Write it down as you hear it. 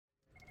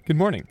Good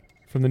morning.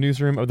 From the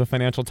newsroom of the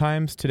Financial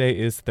Times, today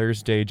is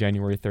Thursday,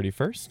 January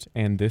 31st,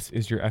 and this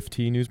is your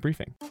FT News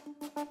Briefing.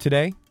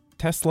 Today,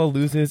 Tesla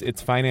loses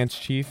its finance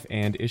chief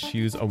and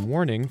issues a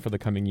warning for the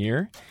coming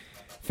year.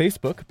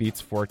 Facebook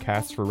beats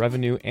forecasts for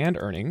revenue and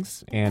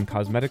earnings, and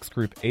cosmetics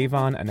group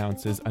Avon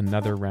announces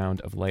another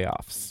round of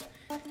layoffs.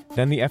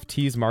 Then the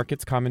FT's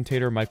markets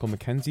commentator Michael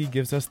McKenzie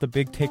gives us the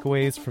big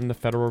takeaways from the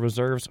Federal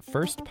Reserve's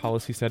first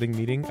policy-setting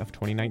meeting of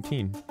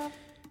 2019.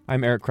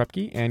 I'm Eric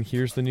Krupke, and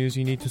here's the news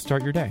you need to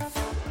start your day.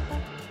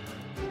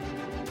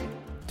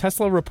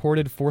 Tesla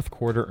reported fourth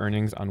quarter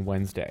earnings on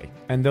Wednesday,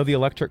 and though the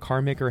electric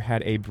car maker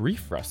had a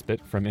brief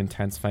respite from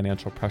intense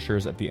financial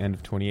pressures at the end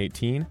of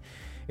 2018,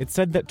 it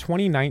said that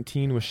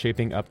 2019 was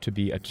shaping up to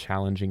be a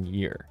challenging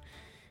year.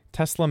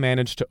 Tesla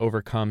managed to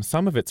overcome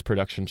some of its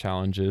production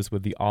challenges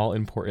with the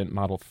all-important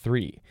Model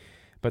 3,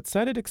 but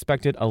said it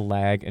expected a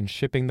lag in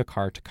shipping the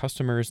car to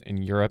customers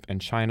in Europe and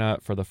China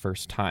for the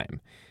first time.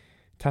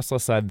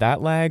 Tesla said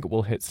that lag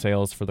will hit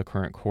sales for the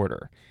current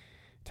quarter.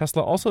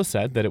 Tesla also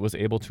said that it was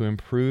able to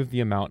improve the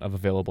amount of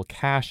available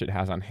cash it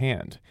has on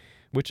hand,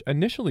 which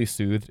initially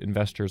soothed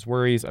investors'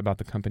 worries about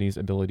the company's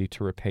ability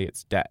to repay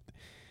its debt.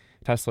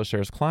 Tesla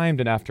shares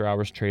climbed in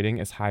after-hours trading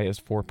as high as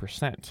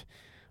 4%,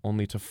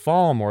 only to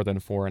fall more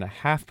than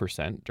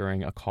 4.5%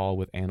 during a call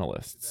with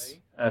analysts.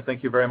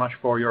 Thank you very much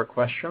for your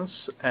questions,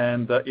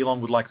 and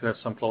Elon would like to have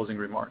some closing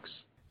remarks.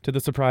 To the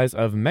surprise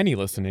of many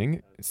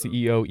listening,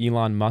 CEO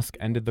Elon Musk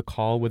ended the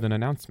call with an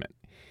announcement.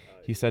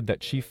 He said that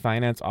Chief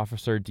Finance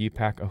Officer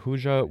Deepak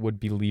Ahuja would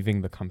be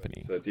leaving the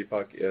company. So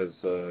Deepak is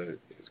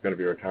going to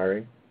be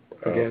retiring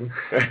again.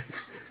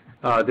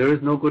 There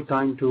is no good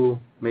time to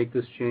make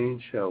this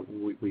change.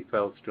 We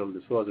felt still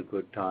this was a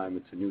good time.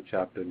 It's a new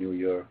chapter, new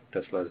year.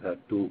 Tesla has had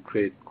 2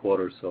 great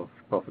quarters of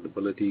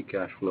profitability,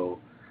 cash flow.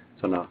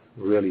 It's on a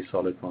really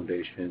solid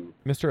foundation.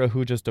 Mr.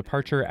 Ahuja's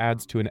departure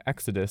adds to an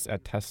exodus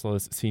at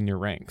Tesla's senior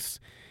ranks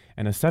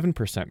and a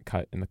 7%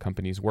 cut in the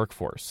company's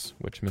workforce,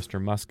 which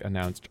Mr. Musk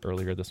announced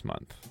earlier this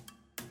month.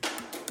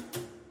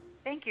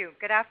 Thank you.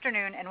 Good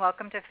afternoon, and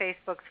welcome to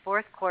Facebook's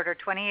fourth quarter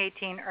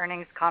 2018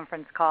 earnings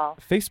conference call.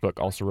 Facebook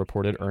also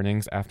reported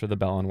earnings after the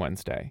bell on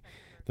Wednesday.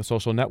 The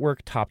social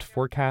network topped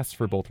forecasts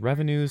for both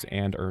revenues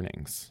and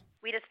earnings.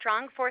 We had a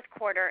strong fourth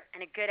quarter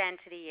and a good end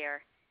to the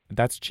year.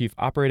 That's Chief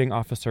Operating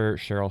Officer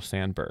Sheryl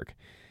Sandberg.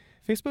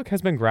 Facebook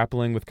has been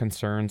grappling with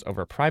concerns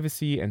over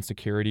privacy and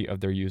security of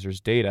their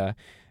users' data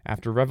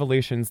after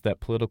revelations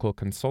that political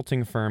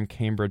consulting firm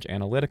Cambridge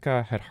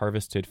Analytica had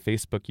harvested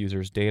Facebook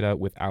users' data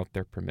without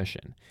their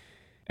permission.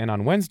 And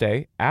on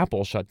Wednesday,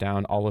 Apple shut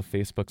down all of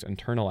Facebook's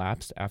internal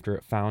apps after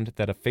it found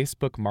that a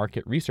Facebook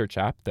market research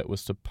app that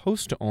was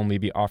supposed to only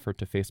be offered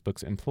to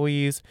Facebook's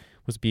employees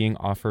was being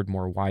offered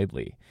more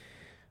widely.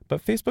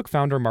 But Facebook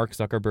founder Mark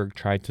Zuckerberg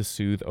tried to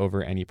soothe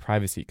over any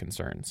privacy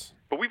concerns.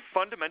 But we've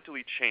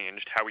fundamentally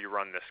changed how we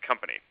run this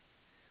company.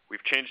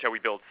 We've changed how we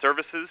build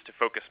services to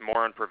focus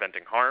more on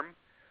preventing harm.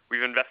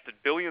 We've invested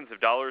billions of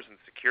dollars in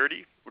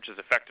security, which has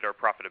affected our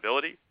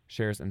profitability.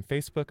 Shares in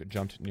Facebook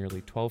jumped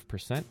nearly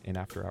 12% in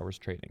after-hours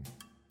trading.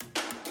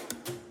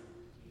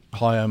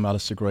 Hi, I'm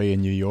Alistair Gray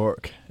in New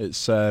York.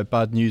 It's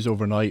bad news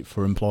overnight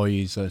for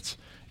employees at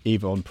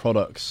Avon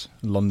Products,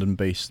 a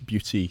London-based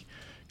beauty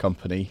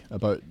company.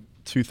 About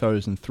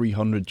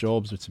 2,300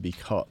 jobs are to be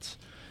cut.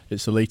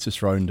 It's the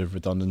latest round of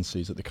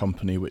redundancies at the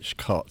company, which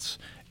cut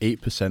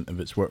 8% of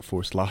its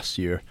workforce last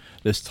year.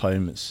 This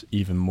time it's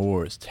even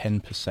more, it's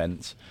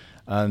 10%.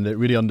 And it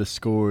really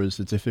underscores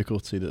the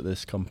difficulty that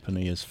this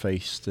company has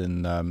faced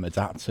in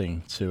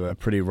adapting to a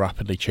pretty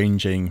rapidly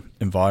changing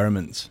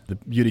environment. The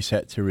beauty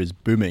sector is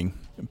booming,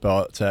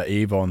 but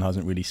Avon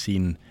hasn't really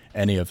seen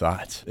any of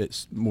that.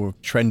 It's more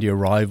trendy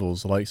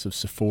rivals, the likes of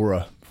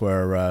Sephora,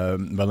 where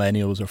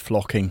millennials are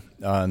flocking,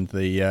 and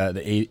the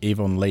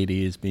Avon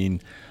lady is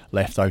being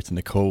left out in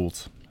the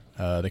cold.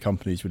 The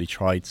company's really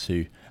tried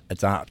to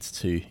adapt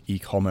to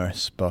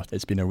e-commerce, but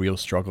it's been a real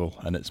struggle,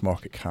 and its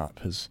market cap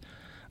has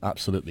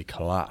absolutely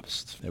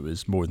collapsed. It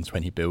was more than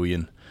 20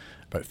 billion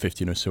about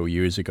 15 or so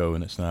years ago,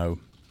 and it's now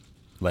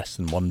less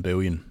than 1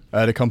 billion.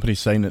 The company's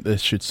saying that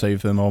this should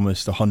save them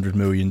almost $100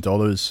 million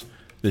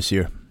this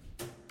year.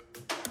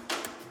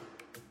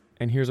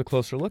 And here's a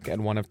closer look at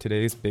one of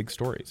today's big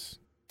stories.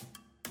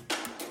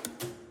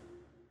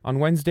 On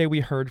Wednesday,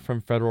 we heard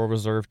from Federal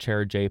Reserve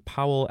Chair Jay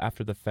Powell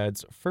after the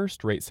Fed's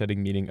first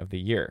rate-setting meeting of the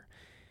year.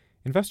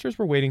 Investors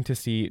were waiting to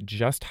see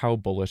just how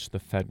bullish the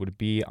Fed would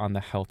be on the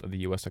health of the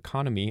U.S.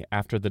 economy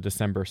after the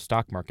December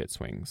stock market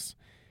swings.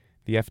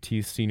 The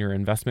FT's senior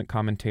investment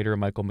commentator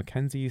Michael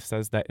McKenzie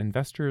says that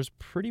investors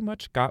pretty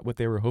much got what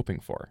they were hoping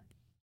for.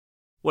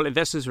 Well,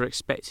 investors were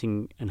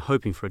expecting and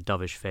hoping for a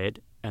dovish Fed,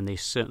 and they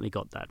certainly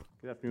got that.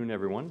 Good afternoon,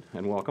 everyone,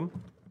 and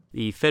welcome.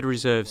 The Fed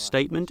Reserve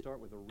statement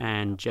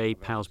and Jay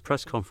Powell's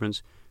press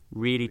conference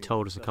really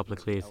told us a couple of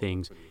clear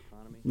things,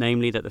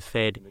 namely that the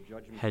Fed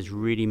has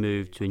really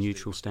moved to a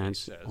neutral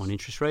stance on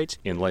interest rates.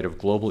 In light of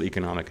global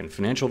economic and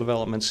financial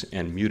developments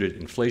and muted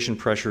inflation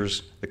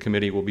pressures, the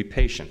committee will be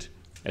patient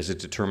as it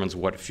determines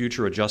what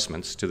future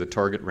adjustments to the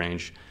target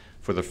range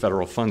for the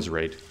federal funds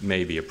rate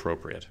may be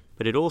appropriate.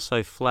 But it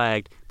also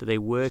flagged that they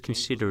were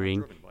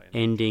considering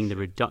ending the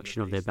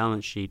reduction of their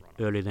balance sheet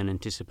earlier than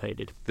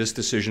anticipated. This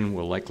decision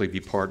will likely be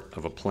part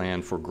of a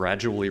plan for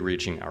gradually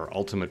reaching our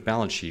ultimate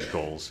balance sheet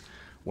goals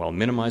while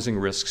minimizing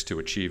risks to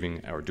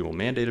achieving our dual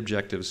mandate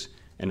objectives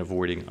and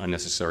avoiding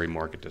unnecessary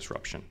market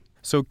disruption.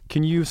 So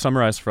can you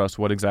summarize for us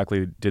what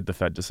exactly did the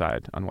Fed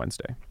decide on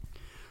Wednesday?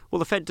 Well,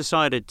 the Fed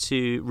decided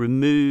to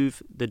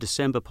remove the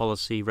December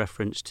policy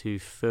reference to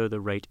further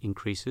rate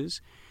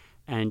increases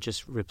and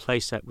just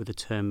replace that with a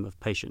term of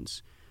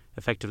patience.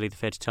 Effectively, the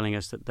Fed's telling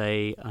us that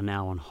they are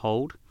now on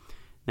hold.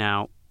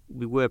 Now,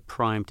 we were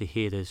primed to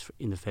hear this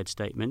in the Fed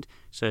statement,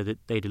 so that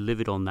they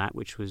delivered on that,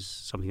 which was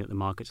something that the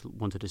markets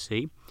wanted to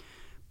see.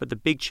 But the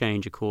big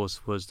change, of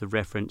course, was the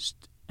reference,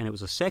 and it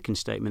was a second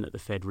statement that the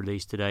Fed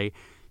released today,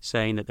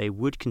 saying that they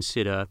would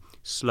consider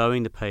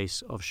slowing the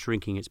pace of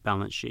shrinking its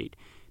balance sheet.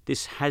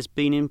 This has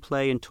been in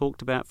play and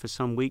talked about for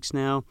some weeks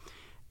now,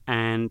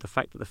 and the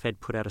fact that the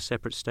Fed put out a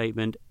separate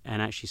statement and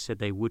actually said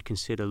they would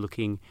consider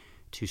looking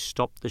to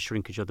stop the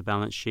shrinkage of the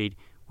balance sheet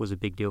was a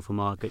big deal for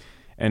market.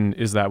 And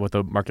is that what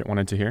the market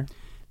wanted to hear?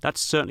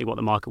 That's certainly what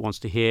the market wants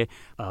to hear.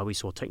 We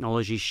saw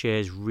technology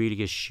shares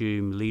really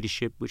assume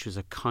leadership, which was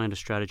a kind of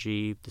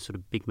strategy, the sort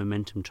of big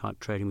momentum type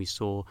trading we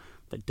saw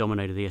that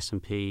dominated the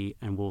S&P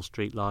and Wall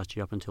Street last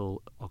year up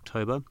until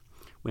October,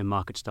 when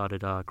markets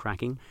started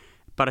cracking.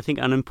 But I think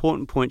an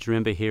important point to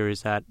remember here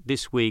is that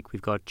this week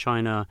we've got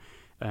China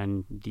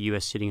and the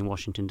US sitting in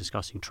Washington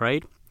discussing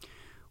trade.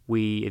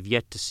 We have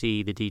yet to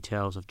see the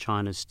details of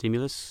China's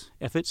stimulus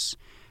efforts.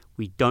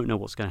 We don't know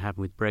what's going to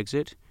happen with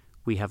Brexit.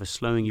 We have a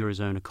slowing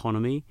Eurozone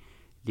economy.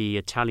 The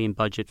Italian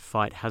budget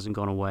fight hasn't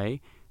gone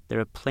away. There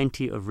are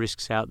plenty of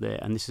risks out there,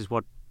 and this is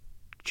what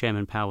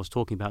Chairman Powell was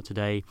talking about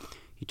today.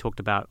 He talked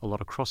about a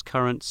lot of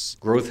cross-currents.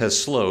 Growth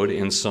has slowed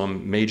in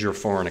some major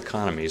foreign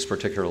economies,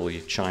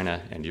 particularly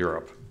China and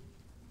Europe.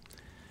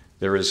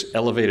 There is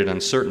elevated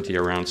uncertainty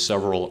around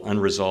several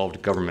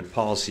unresolved government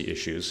policy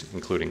issues,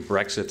 including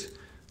Brexit,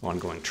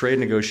 ongoing trade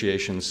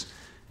negotiations,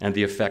 and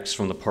the effects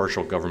from the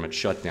partial government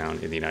shutdown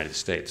in the United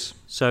States.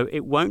 So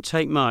it won't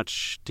take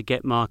much to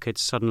get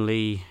markets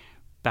suddenly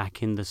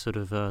back in the sort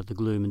of the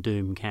gloom and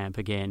doom camp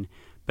again.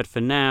 But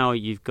for now,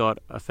 you've got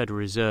a Federal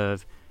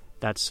Reserve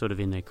that's sort of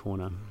in their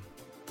corner.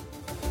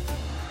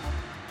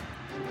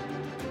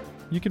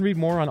 You can read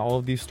more on all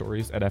of these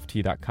stories at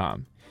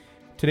FT.com.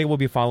 Today we'll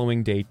be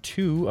following day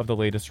 2 of the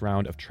latest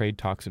round of trade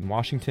talks in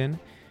Washington.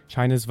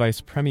 China's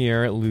Vice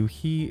Premier Liu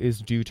He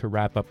is due to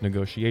wrap up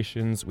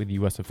negotiations with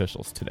U.S.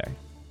 officials today.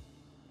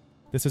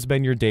 This has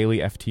been your daily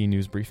FT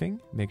News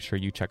Briefing. Make sure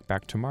you check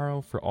back tomorrow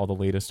for all the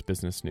latest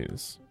business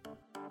news.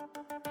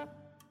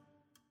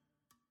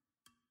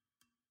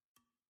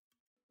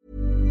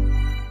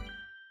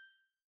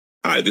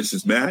 Hi, this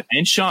is Matt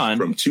and Sean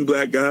from Two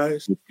Black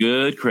Guys with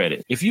Good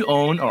Credit. If you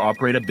own or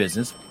operate a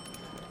business,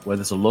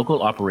 whether it's a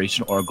local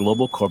operation or a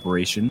global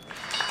corporation,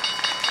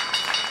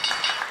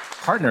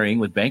 partnering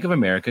with Bank of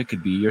America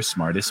could be your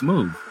smartest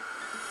move.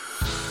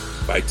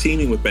 By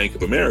teaming with Bank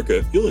of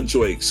America, you'll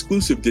enjoy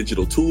exclusive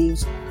digital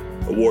tools,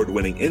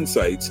 award-winning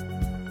insights,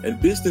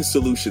 and business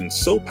solutions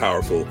so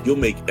powerful you'll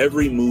make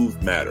every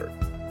move matter.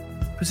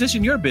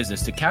 Position your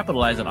business to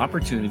capitalize on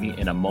opportunity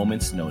in a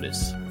moment's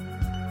notice.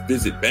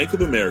 Visit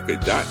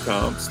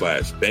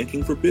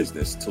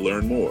bankofamerica.com/bankingforbusiness to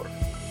learn more.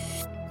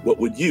 What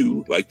would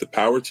you like the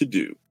power to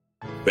do?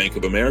 Bank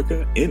of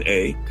America,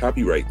 N.A.,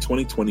 copyright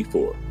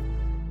 2024.